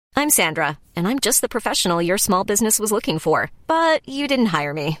I'm Sandra, and I'm just the professional your small business was looking for. But you didn't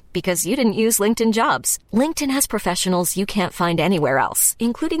hire me because you didn't use LinkedIn Jobs. LinkedIn has professionals you can't find anywhere else,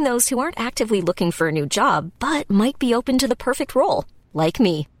 including those who aren't actively looking for a new job, but might be open to the perfect role, like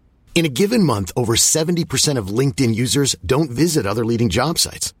me. In a given month, over 70% of LinkedIn users don't visit other leading job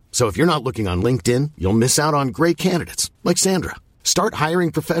sites. So if you're not looking on LinkedIn, you'll miss out on great candidates like Sandra. Start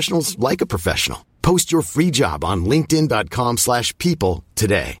hiring professionals like a professional. Post your free job on linkedin.com/people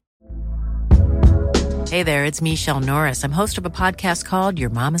today. Hey there, it's Michelle Norris. I'm host of a podcast called Your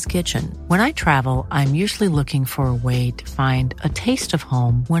Mama's Kitchen. When I travel, I'm usually looking for a way to find a taste of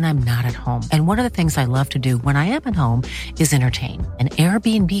home when I'm not at home. And one of the things I love to do when I am at home is entertain. And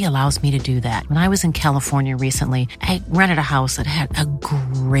Airbnb allows me to do that. When I was in California recently, I rented a house that had a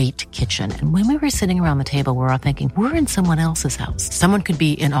great kitchen. And when we were sitting around the table, we're all thinking, we're in someone else's house. Someone could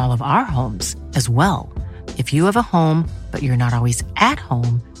be in all of our homes as well. If you have a home, but you're not always at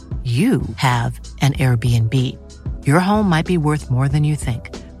home, you have an Airbnb. Your home might be worth more than you think.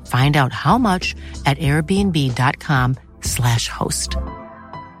 Find out how much at airbnb.com/host.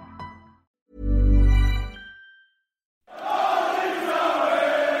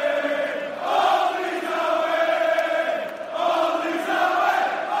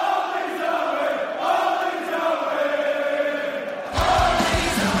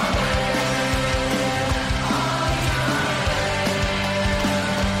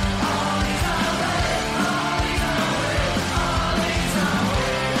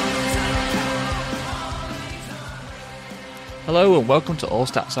 Hello and welcome to All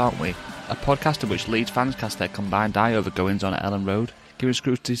Stats Aren't We, a podcast in which Leeds fans cast their combined eye over goings on at Ellen Road, giving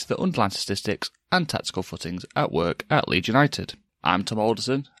scrutiny to the underlying statistics and tactical footings at work at Leeds United. I'm Tom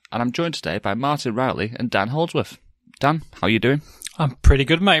Alderson, and I'm joined today by Martin Riley and Dan Holdsworth. Dan, how are you doing? I'm pretty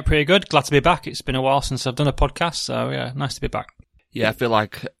good, mate, pretty good. Glad to be back. It's been a while since I've done a podcast, so yeah, nice to be back. Yeah, I feel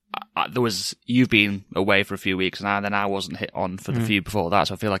like you've been away for a few weeks, and then I wasn't hit on for the few before that,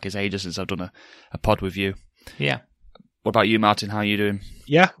 so I feel like it's ages since I've done a pod with you. Yeah. What about you, Martin? How are you doing?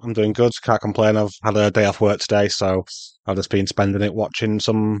 Yeah, I'm doing good. Can't complain. I've had a day off work today, so I've just been spending it watching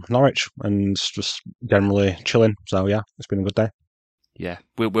some Norwich and just generally chilling. So yeah, it's been a good day. Yeah,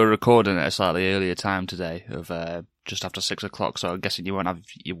 we're recording at a slightly earlier time today, of just after 6 o'clock. So I'm guessing you won't have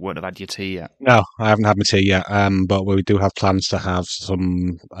had your tea yet. No, I haven't had my tea yet. But we do have plans to have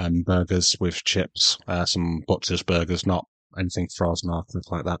some burgers with chips, some butcher's burgers, not anything frozen or things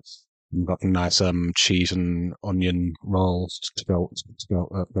like that. We've got some nice cheese and onion rolls to go with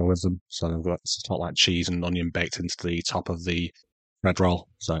them. So they've got sort of like cheese and onion baked into the top of the bread roll.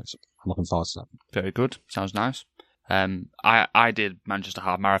 So I'm looking forward to that. Very good. Sounds nice. I did Manchester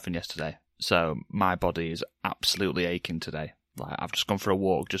Half Marathon yesterday, so my body is absolutely aching today. Like, I've just gone for a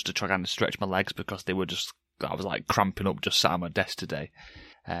walk just to try and stretch my legs because I was like cramping up just sat on my desk today.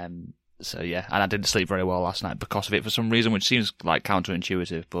 So yeah, and I didn't sleep very well last night because of it for some reason, which seems like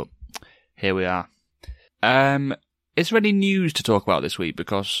counterintuitive, but here we are. Is there any news to talk about this week?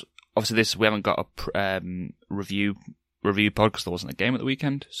 Because obviously we haven't got a review pod because there wasn't a game at the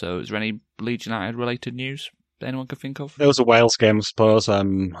weekend. So is there any Leeds United related news that anyone can think of? There was a Wales game, I suppose.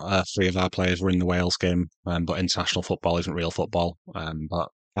 3 of our players were in the Wales game, but international football isn't real football. But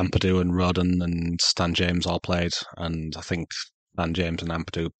Ampadu and Rodden and Stan James all played, and I think Stan James and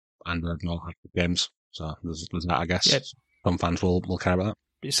Ampadu and Rodden all had good games. So there's that, I guess. Yep. Some fans will care about that.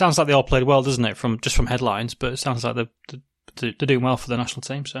 It sounds like they all played well, doesn't it? From headlines, but it sounds like they're doing well for the national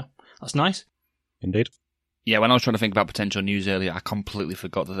team, so that's nice. Indeed. Yeah, when I was trying to think about potential news earlier, I completely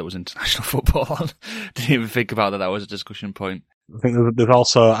forgot that there was international football on. Didn't even think about that was a discussion point. I think there's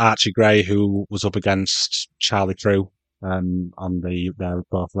also Archie Gray, who was up against Charlie Crew on they're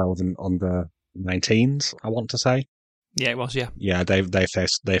both relevant under 19s, I want to say. Yeah, it was, yeah. Yeah, they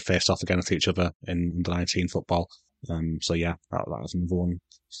faced off against each other in under 19 football. So yeah, that was another one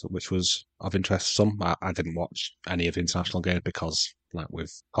which was of interest to some. I didn't watch any of the international games because, like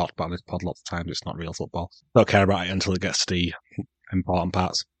we've talked about this pod lots of times, it's not real football. Don't care about it until it gets to the important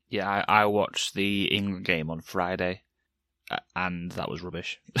parts. Yeah, I watched the England game on Friday, and that was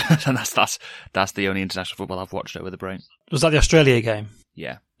rubbish. And that's the only international football I've watched over the break. Was that the Australia game?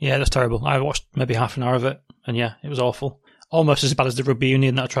 Yeah. Yeah, that's terrible. I watched maybe half an hour of it, and yeah, it was awful. Almost as bad as the rugby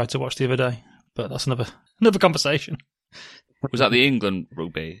union that I tried to watch the other day. But that's another conversation. Was that the England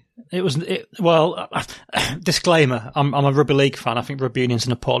rugby? It was. Well, disclaimer: I'm a rugby league fan. I think rugby union's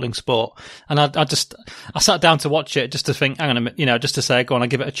an appalling sport, and I sat down to watch it just to think, hang on a minute, just to say, go on, I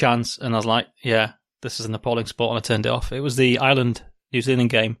give it a chance, and I was like, yeah, this is an appalling sport, and I turned it off. It was the Ireland-New Zealand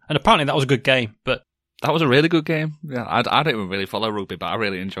game, and apparently that was a good game, but that was a really good game. Yeah, I don't even really follow rugby, but I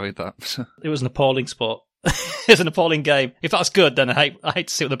really enjoyed that. It was an appalling sport. It's an appalling game. If that's good, then I hate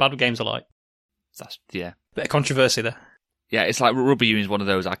to see what the bad games are like. Yeah. Bit of controversy there. Yeah, it's like rugby union is one of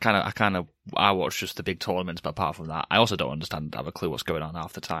those. I watch just the big tournaments, but apart from that, I also don't understand, have a clue what's going on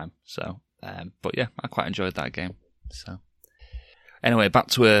half the time. So, but yeah, I quite enjoyed that game. So, anyway, back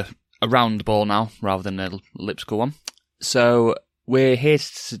to a round ball now rather than a Lipscomb one. So we're here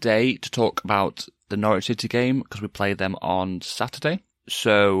today to talk about the Norwich City game because we played them on Saturday.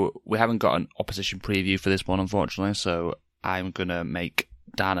 So we haven't got an opposition preview for this one, unfortunately. So I'm gonna make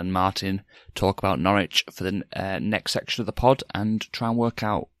Dan and Martin talk about Norwich for the next section of the pod and try and work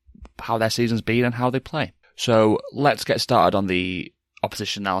out how their season's been and how they play. So let's get started on the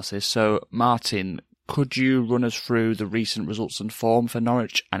opposition analysis. So Martin, could you run us through the recent results and form for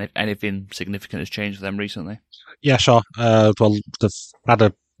Norwich and if anything significant has changed for them recently? Yeah, sure. Well, they've had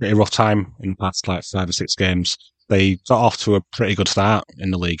a pretty rough time in the past 5 or 6 games. They got off to a pretty good start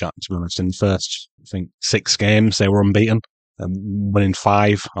in the league, to be honest. In the first, I think, 6 games, they were unbeaten. Winning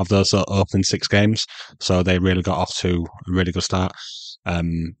 5 of those opening 6 games, so they really got off to a really good start.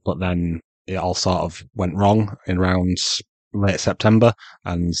 But then it all sort of went wrong in around late September,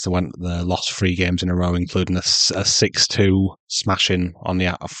 and they lost 3 games in a row, including a 6-2 smashing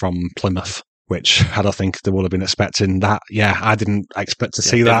from Plymouth, which I don't think they would have been expecting that. Yeah, I didn't expect to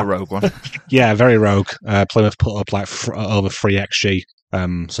see that. A rogue one. Yeah, very rogue. Plymouth put up over 3 XG.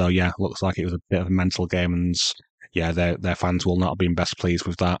 So yeah, looks like it was a bit of a mental game, and yeah, their fans will not have been best pleased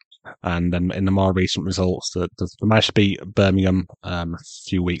with that. And then in the more recent results, they managed to beat Birmingham a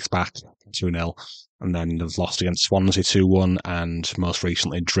few weeks back 2-0, and then they've lost against Swansea 2-1, and most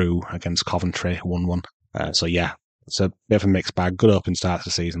recently drew against Coventry 1-1. So yeah, it's a bit of a mixed bag. Good opening start to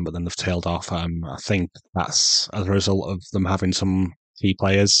the season, but then they've tailed off. I think that's as a result of them having some key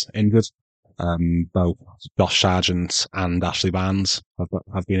players injured. Both Josh Sargent and Ashley Barnes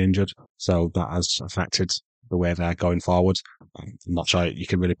have been injured, so that has affected the way they're going forward. I'm not sure you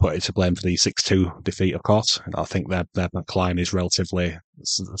can really put it to blame for the 6-2 defeat, of course. I think their back line is relatively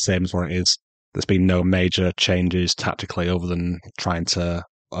the same as what it is. There's been no major changes tactically other than trying to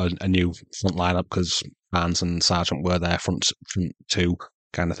a new front lineup because Barnes and Sargent were their front 2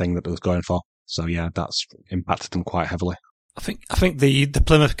 kind of thing that they was going for. So yeah, that's impacted them quite heavily. I think the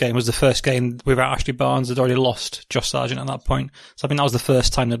Plymouth game was the first game without Ashley Barnes. They'd already lost Josh Sargent at that point. So I think that was the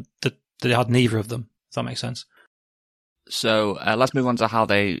first time that they had neither of them. Does that make sense? So let's move on to how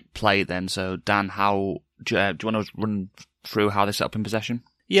they play then. So Dan, do you want to run through how they set up in possession?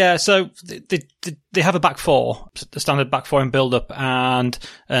 Yeah, so they have a back 4, the standard back 4 in build-up and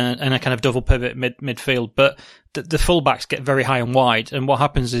a kind of double pivot midfield, but the fullbacks get very high and wide, and what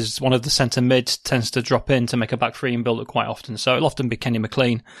happens is one of the centre mids tends to drop in to make a back 3 in build-up quite often. So it'll often be Kenny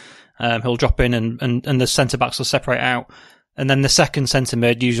McLean. He'll drop in and the centre backs will separate out. And then the second centre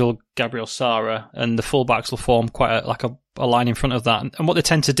mid, usual Gabriel Sara, and the fullbacks will form quite a line in front of that. And what they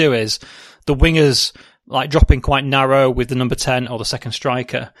tend to do is the wingers drop in quite narrow with the number 10 or the second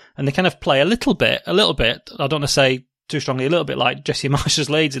striker, and they kind of play a little bit. I don't want to say too strongly, a little bit like Jesse Marsh's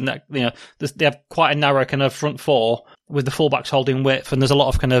Leeds in that, they have quite a narrow kind of front 4 with the fullbacks holding width, and there's a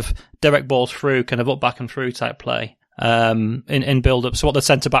lot of kind of direct balls through, kind of up, back and through type play. In build-up. So what the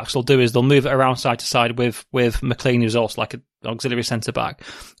centre-backs will do is they'll move it around side to side with McLean, who's also like an auxiliary centre-back,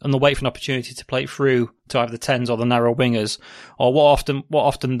 and they'll wait for an opportunity to play through to either the 10s or the narrow wingers. Or what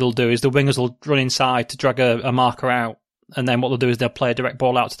often they'll do is the wingers will run inside to drag a marker out, and then what they'll do is they'll play a direct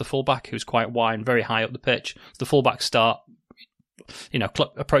ball out to the full-back, who's quite wide and very high up the pitch. So the full-backs start,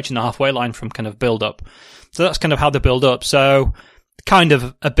 approaching the halfway line from kind of build-up. So that's kind of how they build up. So kind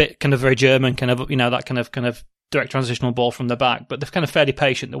of a bit kind of very German, kind of, that kind of direct transitional ball from the back, but they're kind of fairly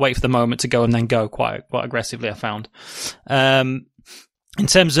patient. They wait for the moment to go and then go quite aggressively, I found. In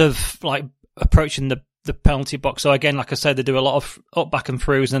terms of approaching the penalty box, so again, like I said, they do a lot of up, back and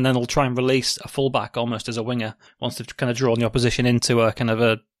throughs, and then they'll try and release a fullback almost as a winger once they've kind of drawn the opposition into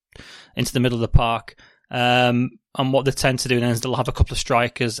into the middle of the park. And what they tend to do then is they'll have a couple of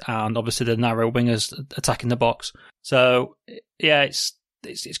strikers and obviously the narrow wingers attacking the box. So yeah,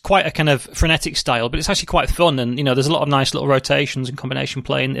 it's quite a kind of frenetic style, but it's actually quite fun. And, there's a lot of nice little rotations and combination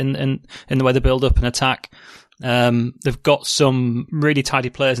play in the way they build up and attack. They've got some really tidy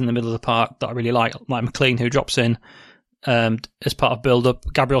players in the middle of the park that I really like McLean, who drops in, as part of build up.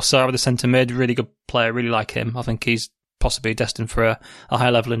 Gabriel Sara, the centre mid, really good player. Really like him. I think he's possibly destined for a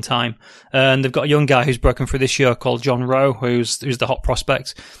high level in time. And they've got a young guy who's broken through this year called John Rowe, who's the hot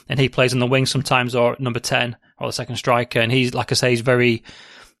prospect, and he plays on the wing sometimes or number 10 or the second striker. And he's, like I say, he's very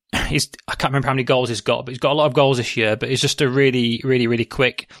I can't remember how many goals he's got, but he's got a lot of goals this year. But he's just a really, really, really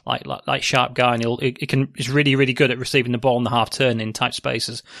quick, like sharp guy, and he's really, really good at receiving the ball in the half turn in tight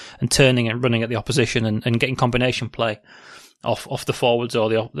spaces and turning and running at the opposition and getting combination play off the forwards or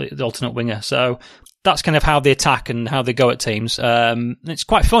the alternate winger. So that's kind of how they attack and how they go at teams. It's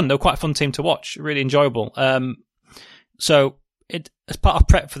quite fun. They're quite a fun team to watch. Really enjoyable. So as part of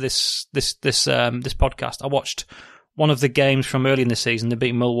prep for this podcast, I watched one of the games from early in the season. They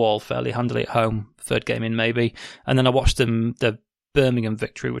beat Millwall fairly handily at home, third game in maybe. And then I watched the Birmingham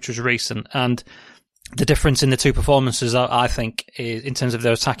victory, which was recent. And the difference in the two performances, I think, is in terms of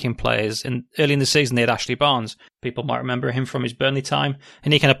their attacking players. Early in the season, they had Ashley Barnes. People might remember him from his Burnley time.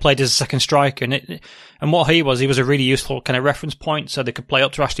 And he kind of played as a second striker. And what he was a really useful kind of reference point. So they could play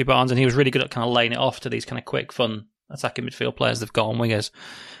up to Ashley Barnes. And he was really good at kind of laying it off to these kind of quick, fun attacking midfield players they've got on wingers.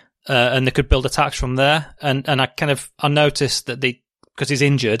 And they could build attacks from there. And I noticed that because he's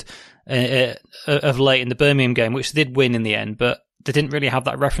injured of late in the Birmingham game, which they did win in the end, but they didn't really have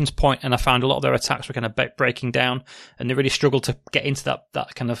that reference point, and I found a lot of their attacks were kind of breaking down, and they really struggled to get into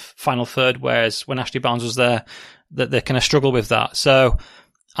that kind of final third, whereas when Ashley Barnes was there, that they kind of struggled with that. So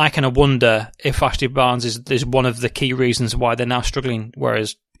I kind of wonder if Ashley Barnes is one of the key reasons why they're now struggling,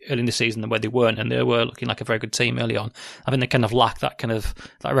 whereas early in the season where they weren't, and they were looking like a very good team early on. I think they kind of lack that kind of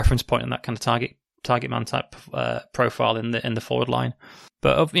that reference point and that kind of target man type profile in the forward line.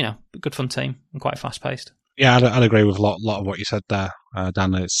 But a good fun team and quite fast paced. Yeah, I'd agree with a lot of what you said there,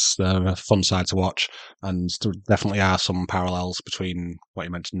 Dan. It's a fun side to watch, and there definitely are some parallels between what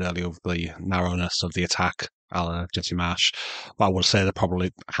you mentioned earlier of the narrowness of the attack, a la Jesse Marsh. But I would say they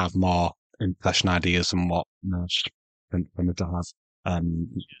probably have more in-possession ideas than what Marsh tended to have.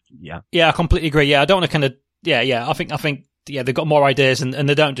 Yeah, I completely agree. Yeah, I don't want to kind of I think they've got more ideas and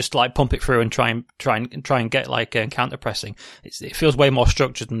they don't just like pump it through and try and get like counter pressing. It feels way more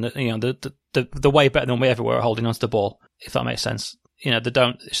structured and the way better than we ever were holding onto the ball, if that makes sense. They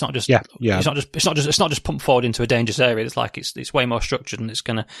don't. It's not just. Yeah. It's not just pumped forward into a dangerous area. It's like it's way more structured and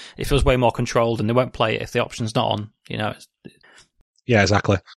it feels way more controlled, and they won't play it if the option's not on. Yeah,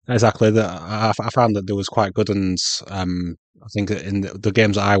 exactly. I found that there was quite good, and I think in the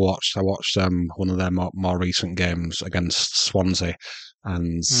games that I watched one of their more recent games against Swansea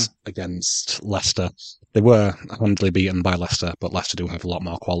and against Leicester. They were handily beaten by Leicester, but Leicester do have a lot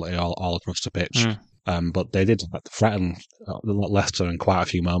more quality all across the pitch. But they did threaten Leicester in quite a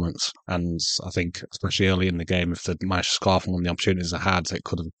few moments, and I think especially early in the game, if they'd managed to score from one of the opportunities they had, it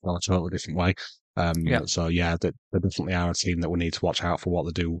could have gone a totally different way. So yeah, they definitely are a team that we need to watch out for what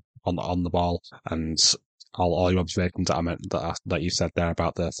they do on the ball, and all your observations that you said there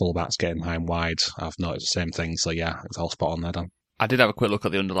about the fullbacks getting high and wide, I've noticed the same thing. So yeah, it's all spot on there, Dan. I did have a quick look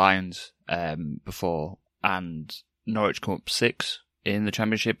at the underlines before, and Norwich come up 6 in the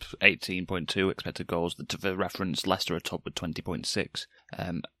Championship, 18.2 expected goals. For reference, Leicester are top with 20.6,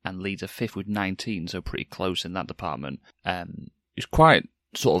 and Leeds are 5th with 19, so pretty close in that department. It's quite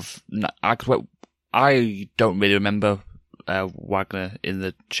sort of... I don't really remember Wagner in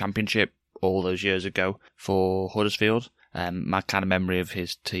the Championship all those years ago for Huddersfield. My kind of memory of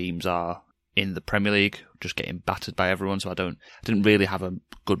his teams are in the Premier League, just getting battered by everyone, so I didn't really have a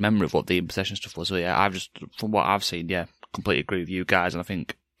good memory of what the in-possession stuff was. So yeah, from what I've seen, yeah, completely agree with you guys, and I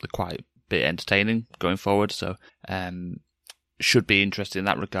think they're quite a bit entertaining going forward, so should be interesting in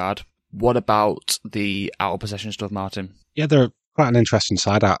that regard. What about the out-of-possession stuff, Martin? Yeah, they're quite an interesting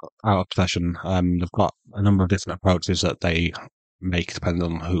side out of possession. They've got a number of different approaches that they make depending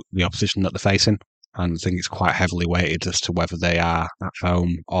on the opposition that they're facing. And I think it's quite heavily weighted as to whether they are at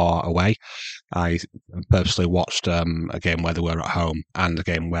home or away. I purposely watched a game where they were at home and a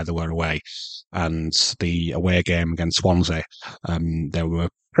game where they were away. And the away game against Swansea, they were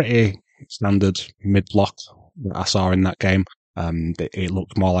pretty standard mid-block that I saw in that game. It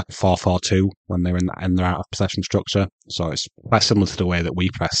looked more like a 4-4-2 when they were in their out-of-possession structure. So it's quite similar to the way that we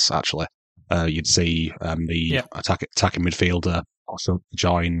press, actually. You'd see the attacking midfielder also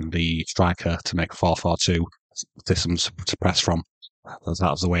join the striker to make a 4-4-2 system to press from. That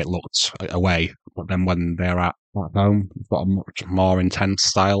was the way it looked away. But then when they're at home, they've got a much more intense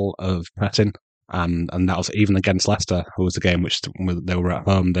style of pressing. And that was even against Leicester, who was the game which they were at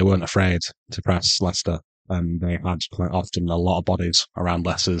home. They weren't afraid to press Leicester. They had quite often a lot of bodies around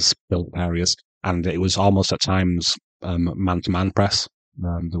Leicester's built areas. And it was almost at times man-to-man press.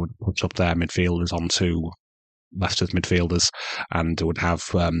 They would put up their midfielders onto Leicester's midfielders, and they would have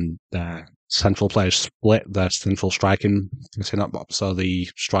their central players split, their central striking. So the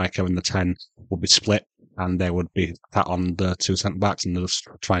striker and the 10 would be split, and they would be sat on the two centre-backs, and they're just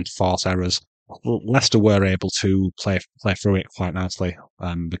trying to force errors Leicester were able to play through it quite nicely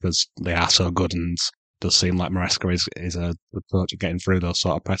because they are so good, and it does seem like Maresca is a good coach at getting through those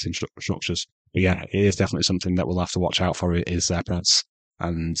sort of pressing structures. But yeah, it is definitely something that we'll have to watch out for. It is their press,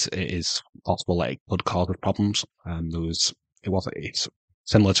 and it is possible that it could cause problems. It's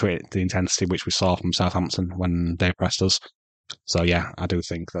similar to the intensity which we saw from Southampton when they pressed us. So yeah, I do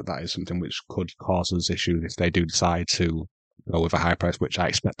think that is something which could cause us issues if they do decide to go with a high press, which I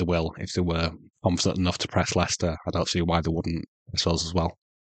expect they will. If they were confident enough to press Leicester, I don't see why they wouldn't press us as well.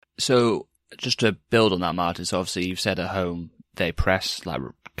 So just to build on that, Martin, so obviously you've said at home they press like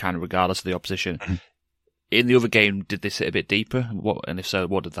kind of regardless of the opposition. Mm-hmm. In the other game, did they sit a bit deeper? And if so,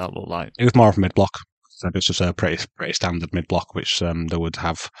 what did that look like? It was more of a mid-block. So it's just a pretty standard mid-block, which they would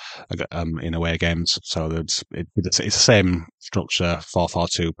have in away games. So it's the same structure,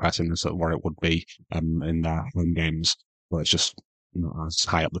 4-4-2 pressing as what it would be in their home games, but it's just not as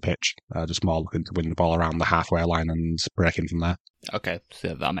high up the pitch, just more looking to win the ball around the halfway line and breaking from there. Okay,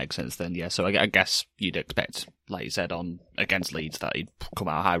 so that makes sense then, yeah. So I guess you'd expect, like you said, against Leeds, that he'd come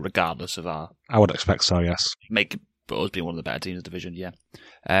out high regardless of our... I would expect so, yes. But us being one of the better teams in the division, yeah.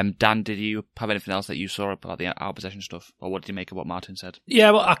 Dan, did you have anything else that you saw about the out possession stuff? Or what did you make of what Martin said?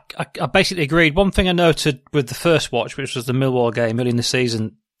 Yeah, well, I basically agreed. One thing I noted with the first watch, which was the Millwall game early in the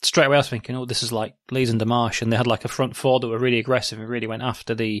season, straight away I was thinking, this is like Leeds and Demarche, and they had like a front four that were really aggressive and really went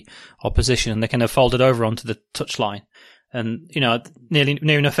after the opposition, and they kind of folded over onto the touchline. And,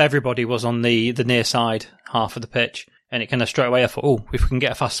 near enough everybody was on the near side half of the pitch, and it kind of straight away I thought, if we can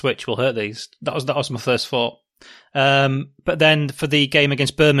get a fast switch, we'll hurt these. That was my first thought. But then for the game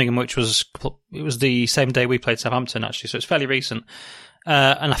against Birmingham, it was the same day we played Southampton actually, so it's fairly recent.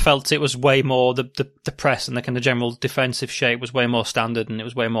 And I felt it was way more the press and the kind of general defensive shape was way more standard, and it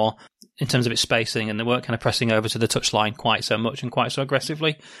was way more in terms of its spacing, and they weren't kind of pressing over to the touchline quite so much and quite so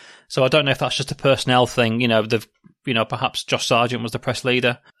aggressively. So I don't know if that's just a personnel thing. Perhaps Josh Sargent was the press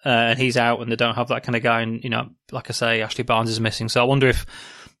leader, and he's out, and they don't have that kind of guy. And like I say, Ashley Barnes is missing. So I wonder if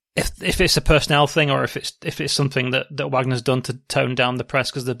it's a personnel thing, or if it's something that Wagner's done to tone down the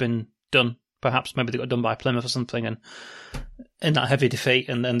press because they've been done. Perhaps maybe they got done by Plymouth or something, and in that heavy defeat,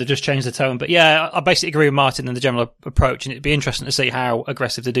 and then they just changed the tone. But yeah, I basically agree with Martin in the general approach, and it'd be interesting to see how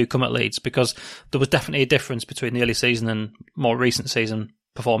aggressive they do come at Leeds, because there was definitely a difference between the early season and more recent season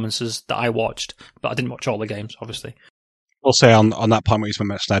performances that I watched, but I didn't watch all the games, obviously. I'll say on that point what you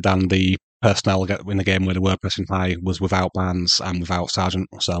mentioned there, Dan, the personnel in the game where they were pressing high was without Barnes and without Sargent.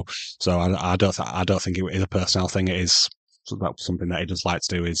 So I don't think it is a personnel thing. It is something that he does like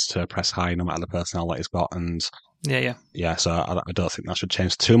to do, is to press high no matter the personnel that he's got. And yeah. So I don't think that should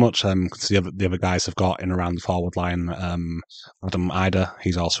change too much. Because the other guys have got in around the forward line. Adam Ida,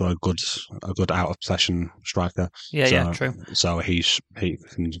 he's also a good out of possession striker. Yeah, true. So he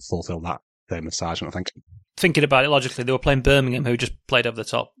can fulfil that same as Sargent, I think. Thinking about it logically, they were playing Birmingham, who just played over the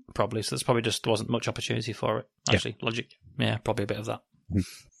top, probably. So there's probably just wasn't much opportunity for it. Actually, logic. Yeah, probably a bit of that.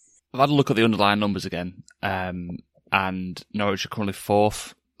 I've had a look at the underlying numbers again, and Norwich are currently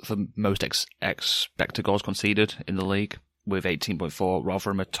fourth for most expected goals conceded in the league, with 18.4.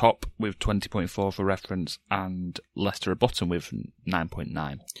 Rotherham are top with 20.4 for reference, and Leicester are bottom with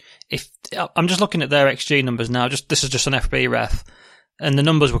 9.9. I'm just looking at their XG numbers now. This is just an FB ref. And the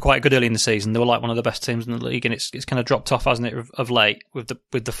numbers were quite good early in the season. They were like one of the best teams in the league, and it's kind of dropped off, hasn't it, of late with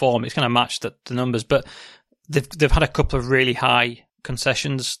the form. It's kind of matched the numbers, but they've had a couple of really high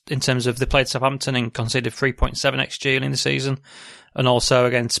concessions in terms of they played Southampton and conceded 3.7 XG early in the season, and also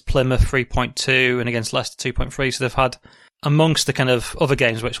against Plymouth 3.2 and against Leicester 2.3. So they've had, amongst the kind of other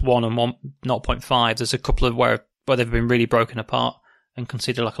games which 1 and 0.5, there's a couple of where they've been really broken apart and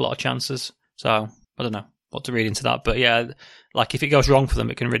conceded like a lot of chances. So I don't know what to read into that, but yeah, like if it goes wrong for them,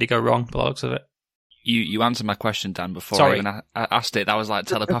 it can really go wrong by the looks of it. You answered my question, Dan, before Sorry. I even asked it. That was like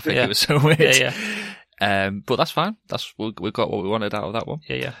telepathic. It was so weird. Yeah. But that's fine. We got what we wanted out of that one.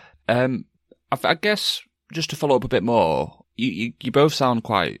 Yeah. I guess just to follow up a bit more, you both sound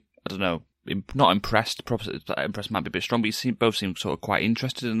quite, I don't know, not impressed. Impressed might be a bit strong, but you both seem sort of quite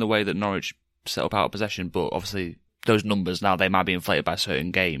interested in the way that Norwich set up out of possession. But obviously, those numbers now, they might be inflated by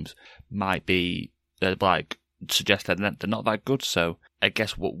certain games, might be suggest that they're not that good. So I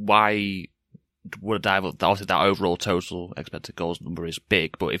guess why would a dive? Obviously, that overall total expected goals number is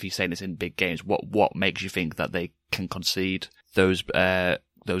big, but if you're saying it's in big games, what makes you think that they can concede those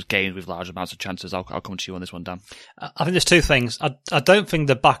games with large amounts of chances? I'll come to you on this one, Dan. I think there's two things. I don't think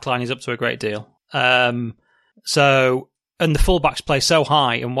the back line is up to a great deal. And the fullbacks play so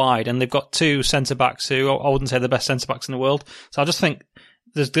high and wide, and they've got two centre backs who I wouldn't say the best centre backs in the world. So I just think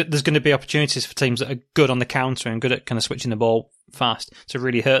there's going to be opportunities for teams that are good on the counter and good at kind of switching the ball fast to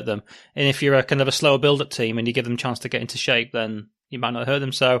really hurt them. And if you're a kind of a slower build-up team and you give them a chance to get into shape, then you might not hurt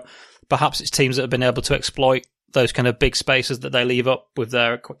them. So perhaps it's teams that have been able to exploit those kind of big spaces that they leave up with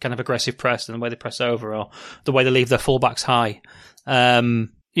their kind of aggressive press and the way they press over, or the way they leave their fullbacks high. So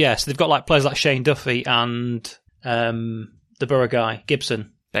they've got like players like Shane Duffy and the Borough guy,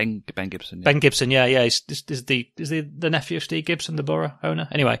 Gibson. Ben Gibson. Yeah. Ben Gibson, yeah. He's the nephew of Steve Gibson, the Borough owner.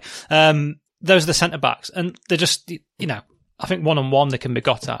 Anyway, those are the centre backs, and they're just, you know, I think 1-on-1 they can be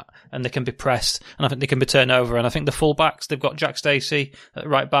got at, and they can be pressed, and I think they can be turned over. And I think the full backs, they've got Jack Stacey at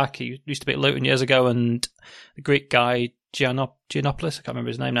right back. He used to be at Luton years ago, and the Greek guy Giannopoulos, I can't remember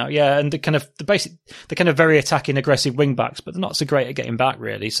his name now. Yeah, and the kind of very attacking, aggressive wing backs, but they're not so great at getting back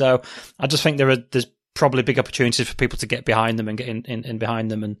really. So I just think there's probably big opportunities for people to get behind them and get in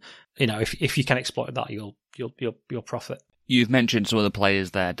behind them, and you know, if you can exploit that, you'll profit. You've mentioned some of the players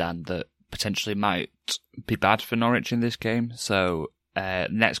there, Dan, that potentially might be bad for Norwich in this game. So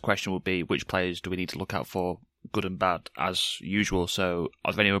next question will be, which players do we need to look out for, good and bad, as usual? So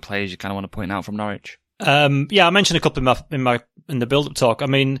are there any other players you kind of want to point out from Norwich? I mentioned a couple in the build-up talk. I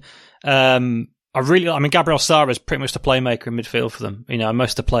mean, Gabriel Sara is pretty much the playmaker in midfield for them. You know,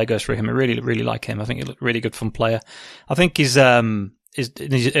 most of the play goes through him. I really, really like him. I think he's a really good, fun player. I think he's early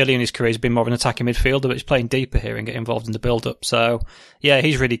in his career, he's been more of an attacking midfielder, but he's playing deeper here and getting involved in the build-up. So, yeah,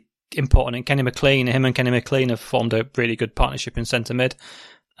 he's really important. And him and Kenny McLean have formed a really good partnership in centre mid.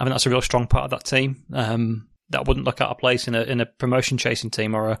 I think that's a real strong part of that team. That wouldn't look out of place in a promotion chasing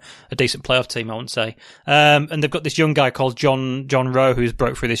team or a decent playoff team, I wouldn't say. And they've got this young guy called John Rowe who's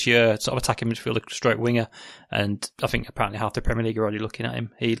broke through this year, sort of attacking midfielder, stroke winger. And I think apparently half the Premier League are already looking at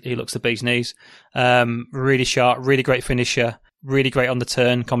him. He looks the bee's knees. Really sharp, really great finisher, really great on the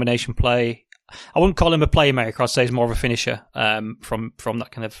turn, combination play. I wouldn't call him a playmaker. I'd say he's more of a finisher, from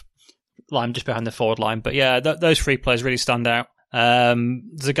that kind of line just behind the forward line. But yeah, those three players really stand out.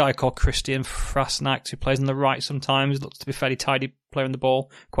 There's a guy called Christian Frasnacht who plays on the right sometimes. Looks to be a fairly tidy player on the ball,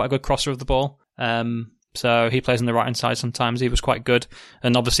 quite a good crosser of the ball. So he plays on the right hand side sometimes. He was quite good.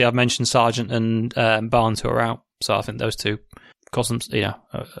 And obviously I've mentioned Sargent and Barnes who are out. So I think those two cause them,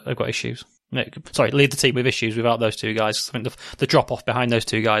 have got issues. Lead the team with issues without those two guys. I think the drop off behind those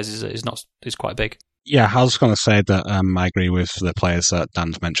two guys is quite big. Yeah, I was going to say that I agree with the players that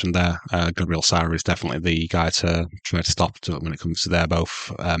Dan's mentioned there. Gabriel Sara is definitely the guy to try to stop when it comes to their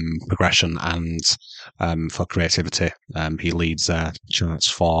both progression and for creativity. He leads their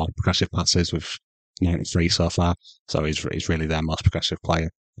charts for progressive passes with 93 so far, so he's really their most progressive player.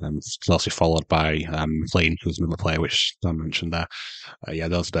 Closely followed by McLean, who's another player which Dan mentioned there.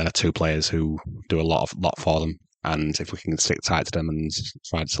 Those are the two players who do a lot for them. And if we can stick tight to them and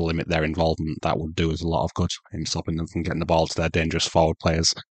try to limit their involvement, that would do us a lot of good in stopping them from getting the ball to their dangerous forward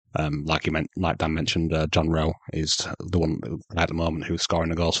players. Like Dan mentioned, John Rowe is the one at the moment who's scoring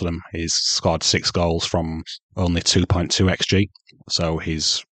the goals for them. He's scored 6 goals from only 2.2 XG, so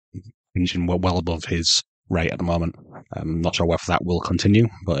he's finishing well above his rate at the moment. I'm not sure whether that will continue,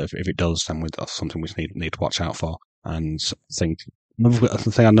 but if it does, then that's something we need to watch out for. And I think another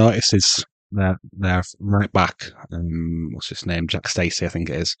thing I noticed is their right back, what's his name? Jack Stacey, I think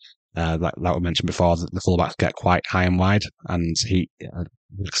it is. That we mentioned before, that the fullbacks get quite high and wide, and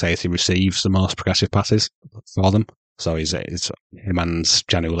Jack Stacey receives the most progressive passes for them. So it's him and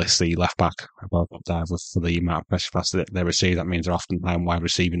Jenny Willis, the left back, are both up there for the amount of progressive passes that they receive. That means they're often high and wide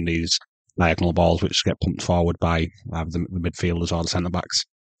receiving these diagonal balls, which get pumped forward by the midfielders or the centre backs.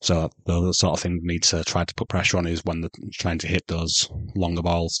 So the sort of thing we need to try to put pressure on is when they're trying to hit those longer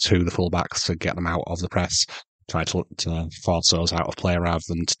balls to the fullbacks to get them out of the press, try to force those out of play rather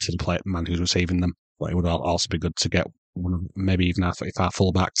than to the man who's receiving them. But it would also be good to get maybe even if our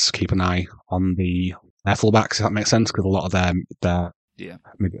fullbacks keep an eye on their fullbacks, if that makes sense, because a lot of their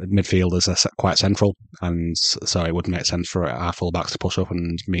midfielders are quite central, and so it would make sense for our fullbacks to push up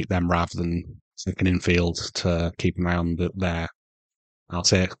and meet them rather than sticking infield to keep an eye on their, I'll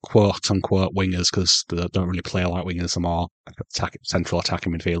say, quote-unquote wingers, because they don't really play like wingers, they're more central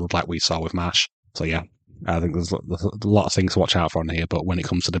attacking midfielders like we saw with Marsh. So yeah, I think there's a lot of things to watch out for in here, but when it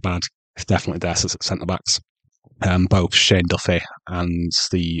comes to the bad, it's definitely their centre-backs. Both Shane Duffy and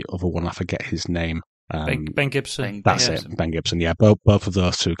the other one, I forget his name. Ben Gibson. That's it, Ben Gibson. Yeah, both of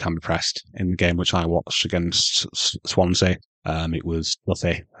those two can be pressed. In the game which I watched against Swansea, it was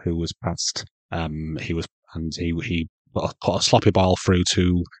Duffy who was pressed. He put a sloppy ball through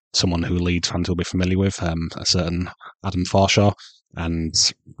to someone who Leeds fans will be familiar with, a certain Adam Forshaw, and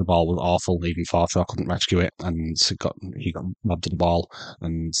the ball was awful. Even Forshaw couldn't rescue it, and he got robbed of the ball,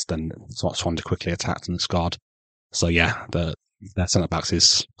 and then Swansea quickly attacked and scored. So yeah, their centre-backs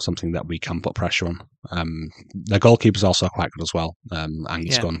is something that we can put pressure on. Their goalkeeper's also quite good as well.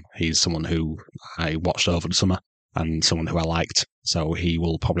 Angus Gunn, he's someone who I watched over the summer and someone who I liked. So he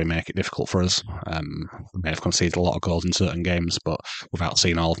will probably make it difficult for us. We may have conceded a lot of goals in certain games, but without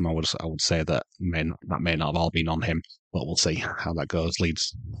seeing all of them, I would say that may not have all been on him. But we'll see how that goes.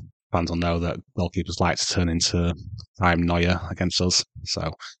 Leeds fans will know that goalkeepers like to turn into prime Neuer against us.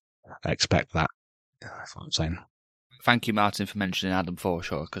 So I expect that. That's what I'm saying. Thank you, Martin, for mentioning Adam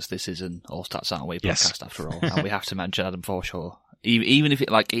Forshaw, because this is an All Stats Aren't We podcast after all, and we have to mention Adam Forshaw, even if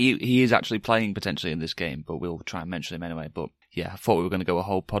he is actually playing potentially in this game, but we'll try and mention him anyway. But yeah, I thought we were going to go a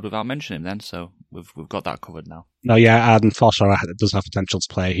whole pod without mentioning him then, so we've got that covered now. No, yeah, Adam Forshaw does have potential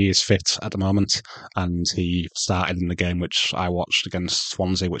to play. He is fit at the moment, and he started in the game which I watched against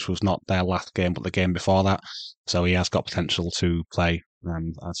Swansea, which was not their last game, but the game before that. So he has got potential to play.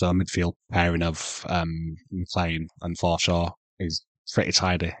 So a midfield pairing of McLean and Forshaw is pretty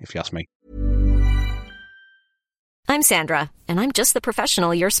tidy, if you ask me. I'm Sandra, and I'm just the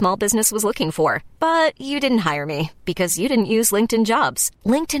professional your small business was looking for. But you didn't hire me because you didn't use LinkedIn Jobs.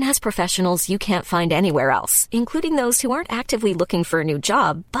 LinkedIn has professionals you can't find anywhere else, including those who aren't actively looking for a new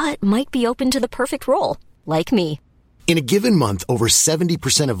job, but might be open to the perfect role, like me. In a given month, over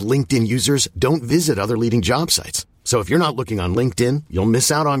 70% of LinkedIn users don't visit other leading job sites. So if you're not looking on LinkedIn, you'll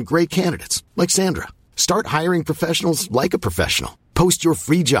miss out on great candidates like Sandra. Start hiring professionals like a professional. Post your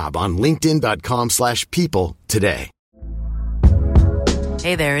free job on linkedin.com/people today.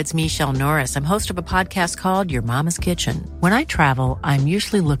 Hey there, it's Michelle Norris. I'm host of a podcast called Your Mama's Kitchen. When I travel, I'm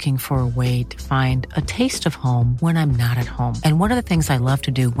usually looking for a way to find a taste of home when I'm not at home. And one of the things I love to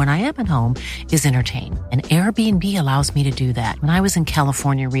do when I am at home is entertain. And Airbnb allows me to do that. When I was in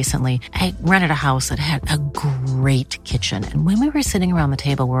California recently, I rented a house that had a great kitchen. And when we were sitting around the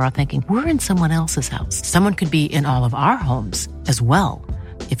table, we were all thinking, we're in someone else's house. Someone could be in all of our homes as well.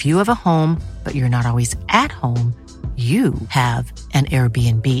 If you have a home, but you're not always at home, you have an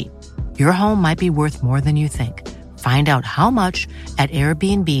Airbnb. Your home might be worth more than you think. Find out how much at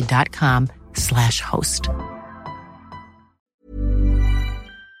airbnb.com/host.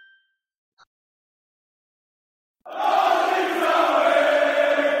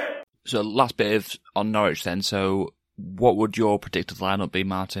 So last bit on Norwich then. So what would your predicted lineup be,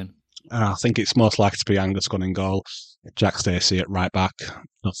 Martin? I think it's most likely to be Angus Gunn in goal, Jack Stacey at right back,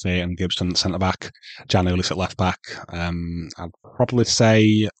 Duffy and Gibson at centre back, Jan Ulis at left back. I'd probably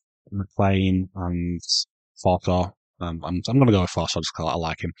say McLean and Forshaw. I'm going to go with Forshaw just because I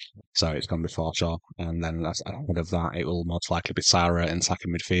like him. So it's going to be Forshaw. And then ahead of that, it will most likely be Sarah in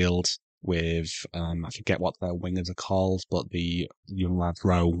second midfield with, I forget what their wingers are called, but the young lad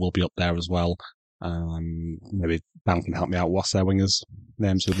Rowe will be up there as well. Maybe Dan can help me out. What's their wingers'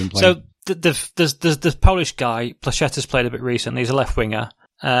 names who've been playing? So there's the Polish guy, Plachetta's played a bit recently. He's a left winger.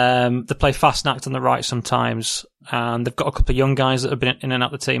 They play Fastnacht on the right sometimes, and they've got a couple of young guys that have been in and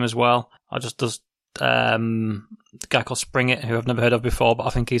out of the team as well. There's the guy called Springett, who I've never heard of before, but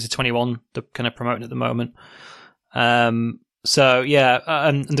I think he's a 21. They're kind of promoting at the moment. So yeah,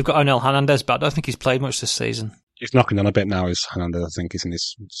 and they've got Onel Hernandez, but I don't think he's played much this season. He's knocking on a bit now, is Hernandez. I think he's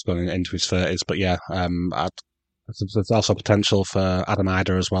going into his 30s. But yeah, there's also potential for Adam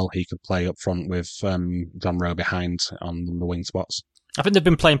Ider as well. He could play up front with John Rowe behind on the wing spots. I think they've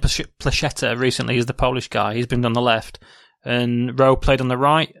been playing Placheta recently as the Polish guy. He's been on the left, and Rowe played on the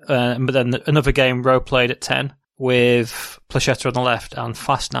right. But then another game, Rowe played at 10 with Placheta on the left and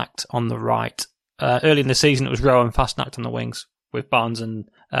Fastnacht on the right. Early in the season, it was Rowe and Fastnacht on the wings with Barnes and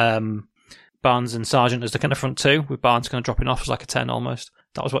Sargent as the kind of front two, with Barnes kind of dropping off as like a 10 almost.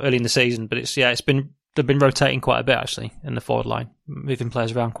 That was what early in the season, but they've been rotating quite a bit actually in the forward line, moving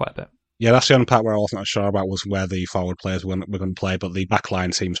players around quite a bit. Yeah, that's the only part where I wasn't sure about was where the forward players were going to play, but the back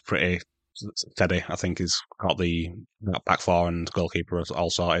line seems pretty steady. I think he's got the back four and goalkeeper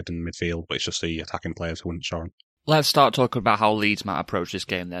all sorted in midfield, but it's just the attacking players who weren't sure. Let's start talking about how Leeds might approach this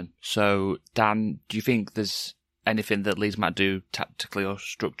game then. So, Dan, do you think there's anything that Leeds might do tactically or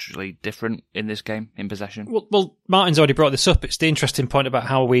structurally different in this game, in possession? Well, Martin's already brought this up. It's the interesting point about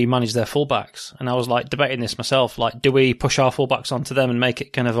how we manage their fullbacks. And I was like debating this myself. Like, do we push our fullbacks onto them and make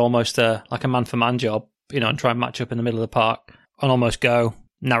it kind of almost like a man-for-man job, and try and match up in the middle of the park and almost go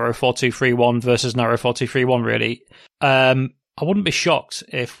narrow 4-2-3-1 versus narrow 4-2-3-1, really? I wouldn't be shocked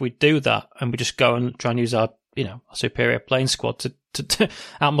if we do that and we just go and try and use our superior playing squad to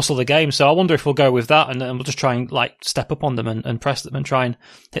outmuscle the game. So I wonder if we'll go with that and we'll just try and step up on them and press them and try and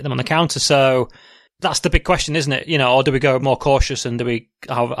hit them on the counter. So that's the big question, isn't it? Or do we go more cautious and do we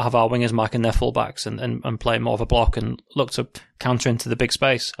have our wingers marking their fullbacks and play more of a block and look to counter into the big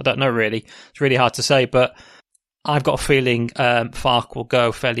space? I don't know really. It's really hard to say, but I've got a feeling Farke will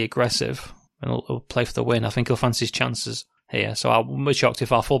go fairly aggressive and he'll play for the win. I think he'll fancy his chances here. So I'll be shocked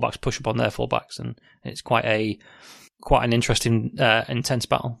if our fullbacks push up on their fullbacks, and it's quite an interesting, intense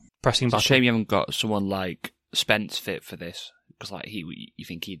battle, pressing battle. It's a shame you haven't got someone like Spence fit for this, because like you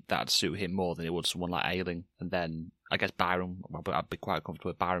think that'd suit him more than it would someone like Ayling, and then I guess Byram. I'd be quite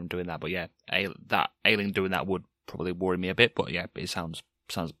comfortable with Byram doing that, but yeah, Ayling doing that would probably worry me a bit. But yeah, it sounds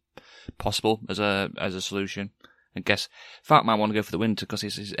possible as a solution. I guess Farke might want to go for the win because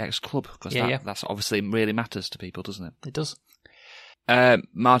he's his ex-club, because that's obviously really matters to people, doesn't it? It does.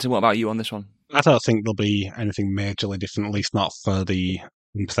 Martin, what about you on this one? I don't think there'll be anything majorly different, at least not for the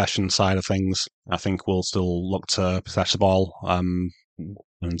possession side of things. I think we'll still look to possess the ball, and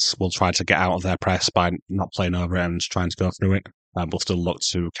we'll try to get out of their press by not playing over it and trying to go through it. We'll still look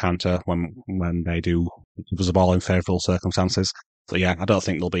to counter when they do give us the ball in favourable circumstances. So yeah, I don't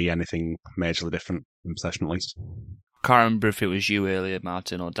think there'll be anything majorly different in possession, at least. Can't remember if it was you earlier,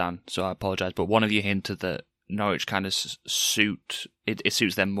 Martin, or Dan, so I apologise, but one of you hinted that Norwich kind of suits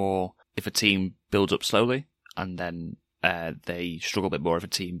them more if a team builds up slowly, and then they struggle a bit more if a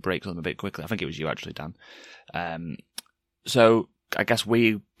team breaks them a bit quickly. I think it was you, actually, Dan. So I guess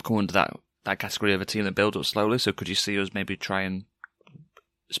we come under that category of a team that builds up slowly, so could you see us maybe try and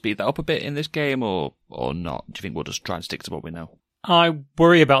speed that up a bit in this game, or not? Do you think we'll just try and stick to what we know? I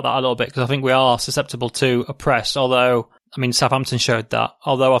worry about that a little bit, because I think we are susceptible to a press, although, I mean, Southampton showed that.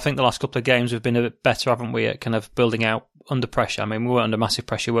 Although I think the last couple of games we've been a bit better, haven't we, at kind of building out under pressure. I mean, we weren't under massive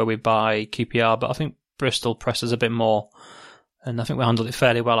pressure, were we, by QPR, but I think Bristol presses a bit more, and I think we handled it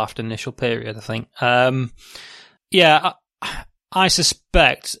fairly well after the initial period, I think. I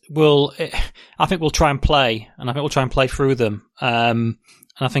suspect I think we'll try and play, and I think we'll try and play through them. And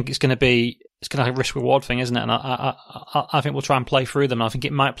I think it's going to be a risk-reward thing, isn't it? And I think we'll try and play through them. And I think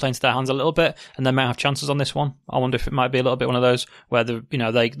it might play into their hands a little bit, and they might have chances on this one. I wonder if it might be a little bit one of those where they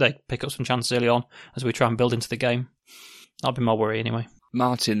pick up some chances early on as we try and build into the game. That'll be my worry anyway.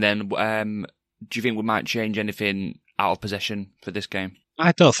 Martin, then, do you think we might change anything out of possession for this game?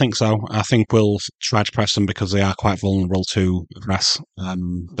 I don't think so. I think we'll try to press them because they are quite vulnerable to press.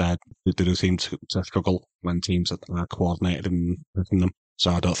 They do seem to struggle when teams are coordinated in pressing them. So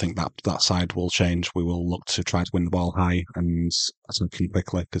I don't think that side will change. We will look to try to win the ball high and attacking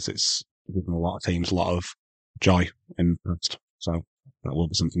quickly, because it's given a lot of teams a lot of joy in the past. So that will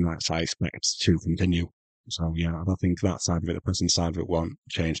be something that I expect to continue. So yeah, I don't think that side of it, the pressing side of it, won't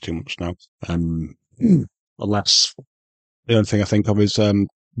change too much now. Unless the only thing I think of is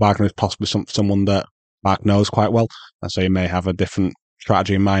Wagner is possibly someone that Mark knows quite well, and so he may have a different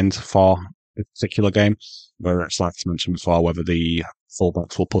strategy in mind for a particular game, where it's like I mentioned before, whether the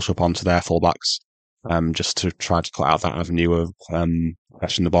fullbacks will push up onto their fullbacks just to try to cut out that avenue of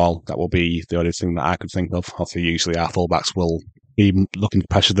pressing the ball. That will be the only thing that I could think of. Obviously, usually our fullbacks will be looking to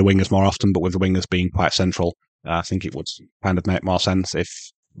pressure the wingers more often, but with the wingers being quite central, I think it would kind of make more sense if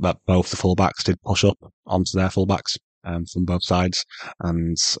that both the fullbacks did push up onto their fullbacks from both sides,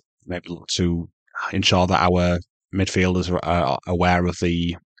 and maybe look to ensure that our midfielders are aware of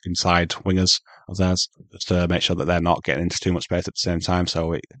the inside wingers of theirs, just to make sure that they're not getting into too much space at the same time.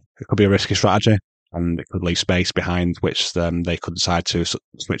 So it could be a risky strategy, and it could leave space behind which they could decide to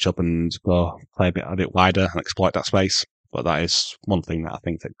switch up and go play a bit wider and exploit that space. But that is one thing that I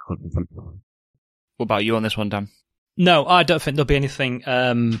think that could happen. What about you on this one, Dan? No, I don't think there'll be anything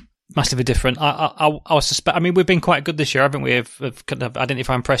massively different. I suspect. I mean, we've been quite good this year, haven't we? Of kind of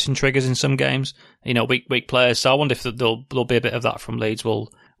identifying pressing triggers in some games. Weak players. So I wonder if there'll be a bit of that from Leeds.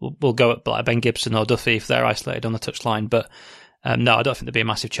 We'll go at like Ben Gibson or Duffy if they're isolated on the touchline. But no, I don't think there'll be a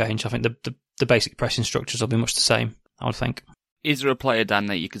massive change. I think the basic pressing structures will be much the same, I would think. Is there a player, Dan,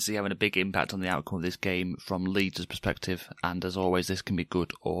 that you can see having a big impact on the outcome of this game from Leeds' perspective? And as always, this can be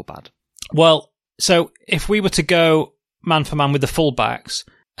good or bad. Well, so if we were to go man for man with the fullbacks,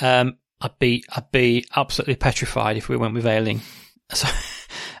 I'd be absolutely petrified if we went with Ayling. So,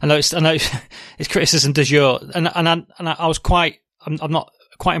 I know it's criticism du jour, and I was I'm not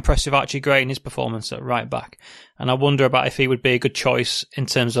quite impressed with Archie Gray in his performance at right back, and I wonder about if he would be a good choice in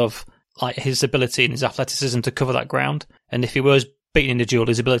terms of like his ability and his athleticism to cover that ground, and if he was beaten in the duel,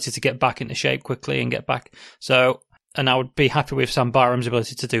 his ability to get back into shape quickly and get back. So, and I would be happy with Sam Byram's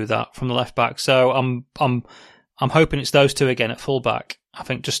ability to do that from the left back. So I'm hoping it's those two again at full back. I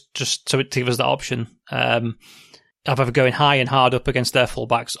think just to give us that option of either going high and hard up against their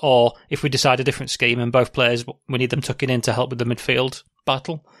fullbacks, or if we decide a different scheme and both players, we need them tucking in to help with the midfield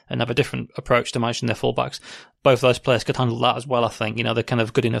battle and have a different approach to managing their fullbacks. Both those players could handle that as well, I think. They're kind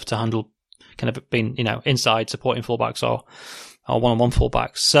of good enough to handle kind of being, inside supporting fullbacks or or one-on-one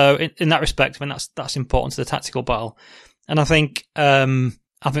fullbacks. So in that respect, I mean that's important to the tactical battle, and I think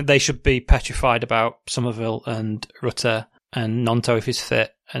they should be petrified about Somerville and Rutter and Nonto if he's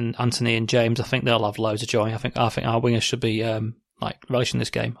fit, and Anthony and James. I think they'll have loads of joy. I think our wingers should be relishing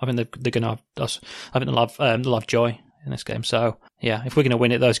this game. I think they're going to have us. I think they'll have joy in this game. So yeah, if we're going to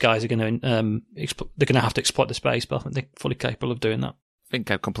win it, those guys are going to they're going to have to exploit the space. But I think they're fully capable of doing that. I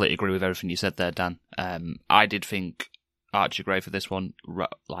think I completely agree with everything you said there, Dan. I did think Archie Gray for this one,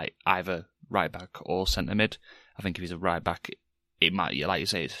 like either right back or centre mid. I think if he's a right back, it might, like you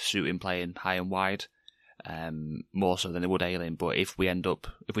say, it's suit him playing high and wide, more so than it would Ayling. But if we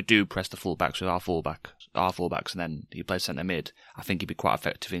do press the fullbacks with our fullbacks, and then he plays centre mid, I think he'd be quite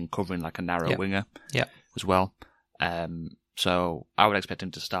effective in covering like a narrow winger, as well. So I would expect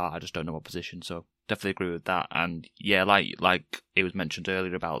him to start. I just don't know what position. So definitely agree with that. And yeah, like it was mentioned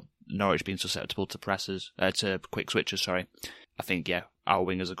earlier about Norwich being susceptible to to quick switches. Sorry, I think our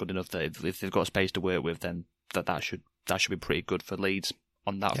wingers are good enough that if they've got space to work with, then that should be pretty good for Leeds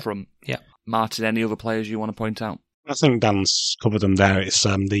on that front. Yeah, Martin, any other players you want to point out? I think Dan's covered them there. It's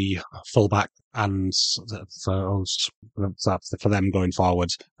the fullback, and for us, for them going forward,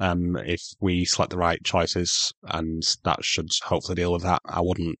 if we select the right choices, and that should hopefully deal with that. I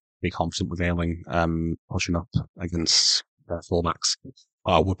wouldn't be confident with Ayling pushing up against fullbacks.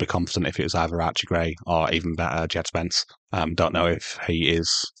 I would be confident if it was either Archie Gray or even better, Jed Spence. Don't know if he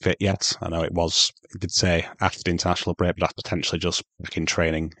is fit yet. I know he did say after the international break, but that's potentially just back in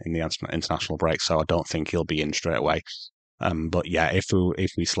training in the international break, so I don't think he'll be in straight away. But yeah, if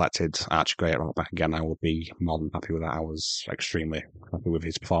we selected Archie Gray at right back again, I would be more than happy with that. I was extremely happy with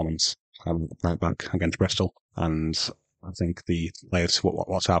his performance right back against Bristol, and I think the players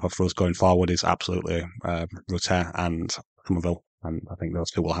what's happened for us going forward is absolutely Rutter and Somerville, and I think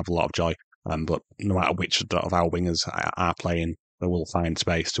those two will have a lot of joy. But no matter which of our wingers are playing, they will find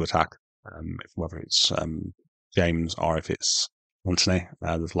space to attack. Whether it's James or if it's Anthony,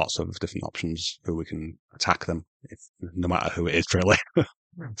 there's lots of different options who we can attack them, no matter who it is, really.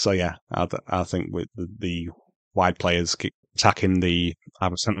 So yeah, I think with the wide players keep attacking the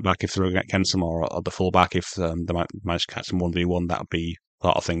either centre back if they're against them, or the full back if they might manage to catch them 1v1. That would be a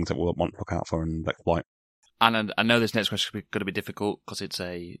lot of things that we'll want to look out for and exploit. And I know this next question is going to be difficult because it's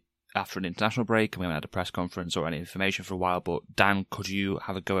after an international break and we haven't had a press conference or any information for a while, but Dan, could you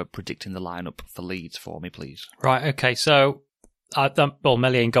have a go at predicting the lineup for Leeds for me, please? Right, okay, so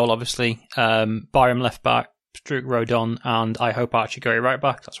Melier in goal, obviously, Byram left back, Struik Rodon, and I hope Archie Gray right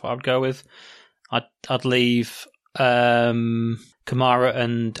back. That's what I would go with. I'd leave Kamara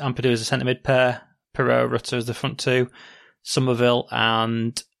and Ampadu as a centre mid pair, Perot, Rutter as the front two, Somerville,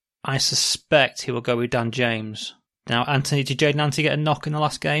 and I suspect he will go with Dan James. Now, Anthony, did Jaden Anthony get a knock in the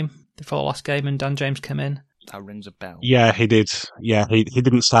last game, before the last game, and Dan James came in? That rings a bell. Yeah, he did. Yeah, he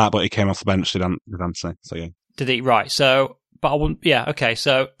didn't start, but he came off the bench with Anthony. So yeah. Did he? Right. So, but I wouldn't. Yeah. Okay.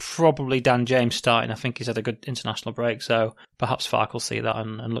 So probably Dan James starting. I think he's had a good international break, so perhaps Fark will see that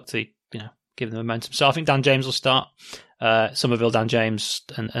and look to give them momentum. So I think Dan James will start. Somerville, Dan James,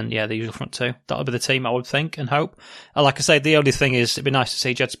 and yeah, the usual front two. That'll be the team, I would think and hope. Like I say, the only thing is, it'd be nice to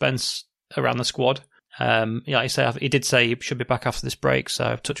see Jed Spence around the squad. Like I say, he did say he should be back after this break,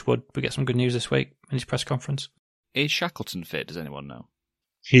 so touch wood, we get some good news this week in his press conference. Is Shackleton fit? Does anyone know?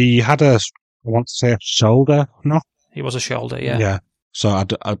 He had I want to say a shoulder knock. He was a shoulder, yeah. Yeah. So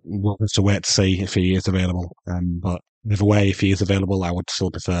I will have to wait to see if he is available. But either way, if he is available, I would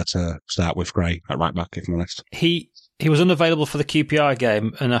still prefer to start with Gray at right back, if I'm honest. He was unavailable for the QPR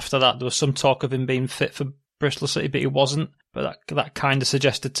game, and after that there was some talk of him being fit for Bristol City, but he wasn't. But that kind of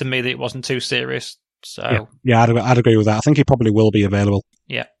suggested to me that it wasn't too serious. So yeah, I'd agree with that. I think he probably will be available.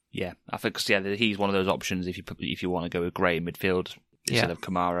 Yeah. I think he's one of those options if you want to go with Gray in midfield instead of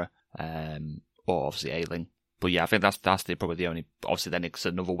Kamara, or obviously Ayling. But yeah, I think that's probably the only. Obviously, then it's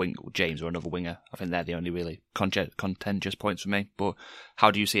another wing, James or another winger. I think they're the only really contentious points for me. But how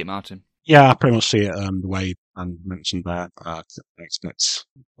do you see it, Martin? Yeah, I pretty much see it the way I mentioned there. I expect,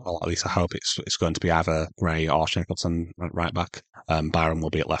 well, at least I hope it's going to be either Gray or Shackleton at right back. Byron will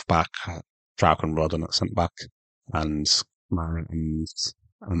be at left back. Struik and Rodden at centre back, and Kamara and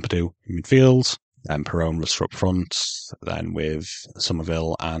Ampadu in midfield. Then Perot was up front. Then with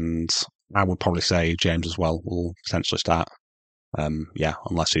Somerville, and I would probably say James as well will potentially start.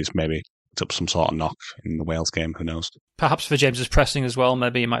 Unless he's maybe picked up some sort of knock in the Wales game, who knows? Perhaps for James's pressing as well.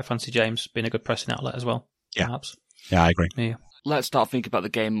 Maybe you might fancy James being a good pressing outlet as well. Yeah, perhaps. Yeah, I agree. Yeah. Let's start thinking about the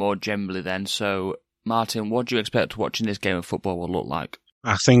game more generally then. So, Martin, what do you expect watching this game of football will look like?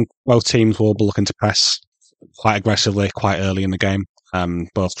 I think both teams will be looking to press quite aggressively, quite early in the game,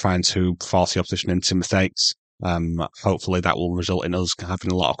 both trying to force the opposition into mistakes. Hopefully that will result in us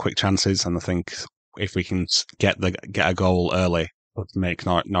having a lot of quick chances, and I think if we can get a goal early, make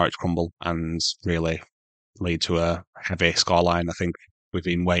Norwich crumble and really lead to a heavy scoreline. I think we've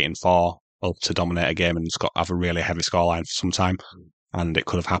been waiting for us to dominate a game and have a really heavy scoreline for some time, and it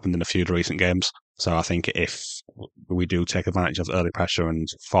could have happened in a few of the recent games. So I think if we do take advantage of early pressure and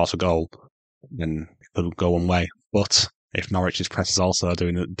force a goal, then it could go one way. But if Norwich's press is also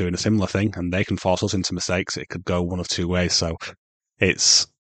doing a similar thing and they can force us into mistakes, it could go one of two ways. So it's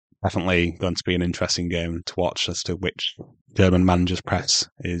definitely going to be an interesting game to watch as to which German manager's press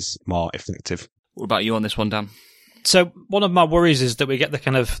is more effective. What about you on this one, Dan? So one of my worries is that we get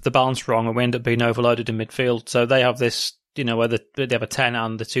the balance wrong and we end up being overloaded in midfield. So they have this, where they have a 10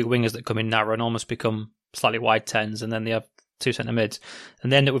 and the two wingers that come in narrow and almost become slightly wide 10s, and then they have two centre mids,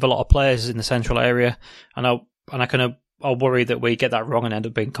 and they end up with a lot of players in the central area. I'll worry that we get that wrong and end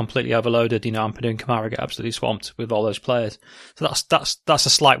up being completely overloaded. Ampadu and Kamara get absolutely swamped with all those players. So that's a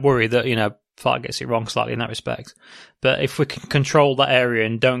slight worry that Farke gets it wrong slightly in that respect. But if we can control that area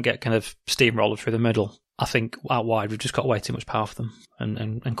and don't get kind of steamrolled through the middle, I think out wide we've just got way too much power for them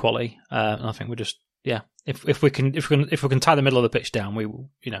and quality. And I think we're just if we can tie the middle of the pitch down, we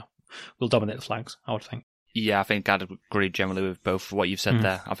will we'll dominate the flanks, I would think. Yeah, I think I'd agree generally with both what you've said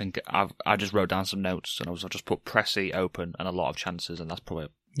there. I think I just wrote down some notes and I just put pressy, open, and a lot of chances, and that's probably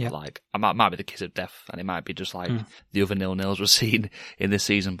I might be the kiss of death, and it might be just like the other 0-0s we're seeing in this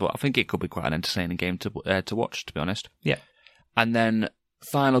season. But I think it could be quite an entertaining game to watch, to be honest. Yeah. And then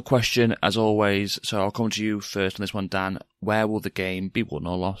final question, as always. So I'll come to you first on this one, Dan. Where will the game be won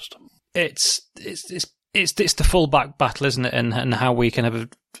or lost? It's the full-back battle, isn't it? And how we can have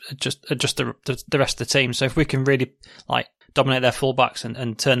adjust the rest of the team. So if we can really dominate their full-backs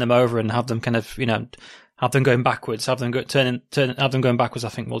and turn them over and have them kind of have them going backwards, have them going backwards, I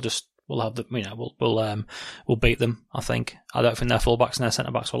think we'll have them. We'll beat them. I think. I don't think their full-backs and their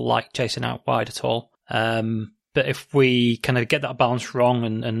centre-backs will like chasing out wide at all. But if we kind of get that balance wrong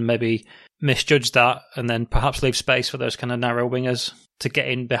and maybe misjudge that, and then perhaps leave space for those kind of narrow wingers to get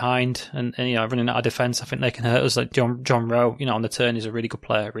in behind and running out of defence, I think they can hurt us. Like John Rowe, on the turn, is a really good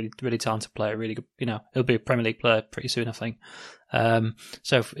player, really really talented player, really good. He'll be a Premier League player pretty soon, I think.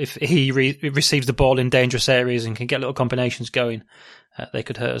 So if he receives the ball in dangerous areas and can get little combinations going, they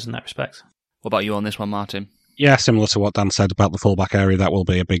could hurt us in that respect. What about you on this one, Martin? Yeah, similar to what Dan said about the fullback area, that will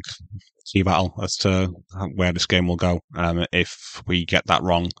be a big key battle as to where this game will go. If we get that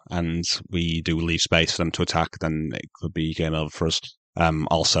wrong and we do leave space for them to attack, then it could be game over for us.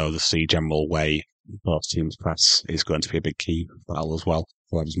 Also, the general way both teams press is going to be a big key battle as well.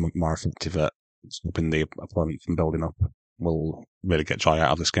 Whoever's more effective at stopping the opponent from building up will really get joy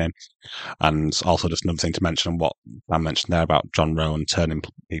out of this game. And also, just another thing to mention on what Dan mentioned there about John Rowe and turning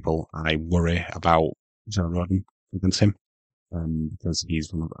people, I worry about John Rodden against him, because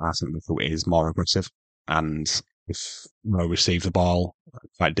he's one of our centre who is more aggressive. And if Rowe receives the ball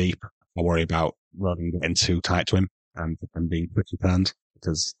quite deep, I worry about Rodden getting too tight to him and being quickly turned,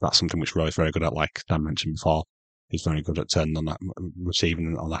 because that's something which Rowe is very good at. Like Dan mentioned before, he's very good at turning on that,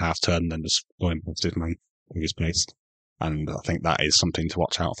 receiving on the half turn and then just going past his man with his pace. And I think that is something to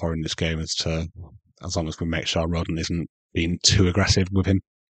watch out for in this game, as long as we make sure Rodden isn't being too aggressive with him,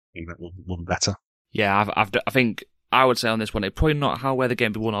 I think that will be better. Yeah, I think I would say on this one, it's probably not where the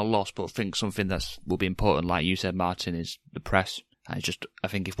game be won or lost, but I think something that will be important, like you said, Martin, is the press. And I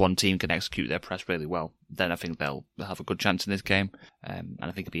think if one team can execute their press really well, then I think they'll have a good chance in this game. And I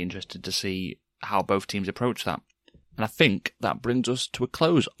think it'd be interesting to see how both teams approach that. And I think that brings us to a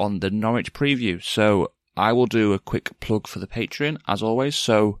close on the Norwich preview. So I will do a quick plug for the Patreon, as always.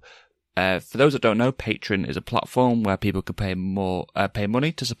 So for those that don't know, Patreon is a platform where people can pay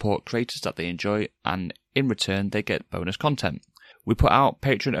money to support creators that they enjoy, and in return they get bonus content. We put out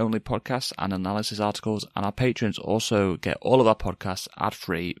Patreon-only podcasts and analysis articles, and our patrons also get all of our podcasts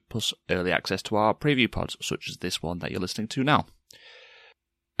ad-free, plus early access to our preview pods, such as this one that you're listening to now.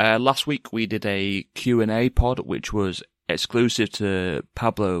 Last week we did a Q&A pod, which was exclusive to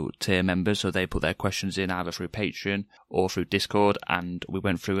Pablo tier members, so they put their questions in either through Patreon or through Discord, and we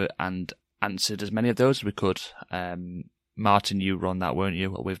went through it and answered as many of those as we could. Martin, you were on that, weren't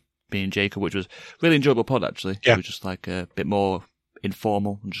you, with me and Jacob, which was a really enjoyable pod, actually. Yeah. It was just like a bit more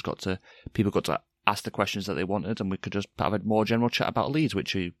informal, and people got to ask the questions that they wanted, and we could just have a more general chat about Leeds,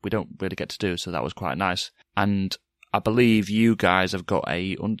 which we don't really get to do, so that was quite nice. And I believe you guys have got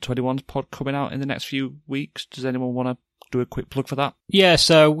a Under-21s pod coming out in the next few weeks. Does anyone want to do a quick plug for that? Yeah,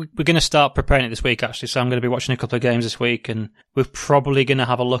 so we're going to start preparing it this week, actually. So I'm going to be watching a couple of games this week, and we're probably going to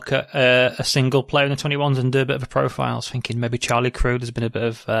have a look at a single player in the 21s and do a bit of a profile. I was thinking maybe Charlie Crew. There's been a bit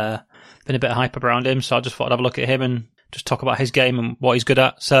of hype around him, so I just thought I'd have a look at him and just talk about his game and what he's good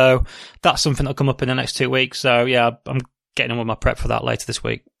at. So that's something that'll come up in the next 2 weeks. So yeah, I'm getting on with my prep for that later this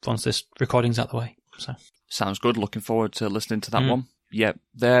week once this recording's out of the way. So sounds good. Looking forward to listening to that one. Yeah,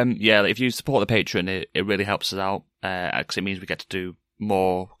 if you support the Patreon, it really helps us out because it means we get to do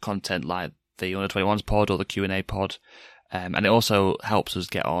more content like the Under 21s pod or the Q&A pod, and it also helps us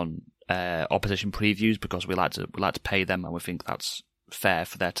get on opposition previews because we like to pay them and we think that's fair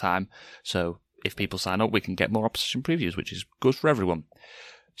for their time. So if people sign up, we can get more opposition previews, which is good for everyone.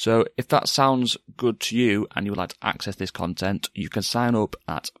 So if that sounds good to you and you would like to access this content, you can sign up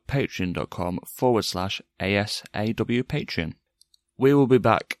at patreon.com/ASAW Patreon. We will be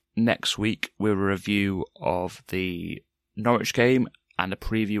back next week with a review of the Norwich game and a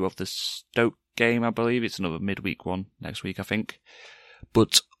preview of the Stoke game, I believe. It's another midweek one next week, I think.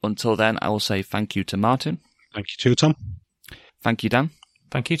 But until then, I will say thank you to Martin. Thank you too, Tom. Thank you, Dan.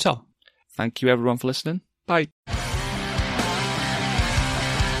 thank you, Tom. Thank you, everyone, for listening. Bye.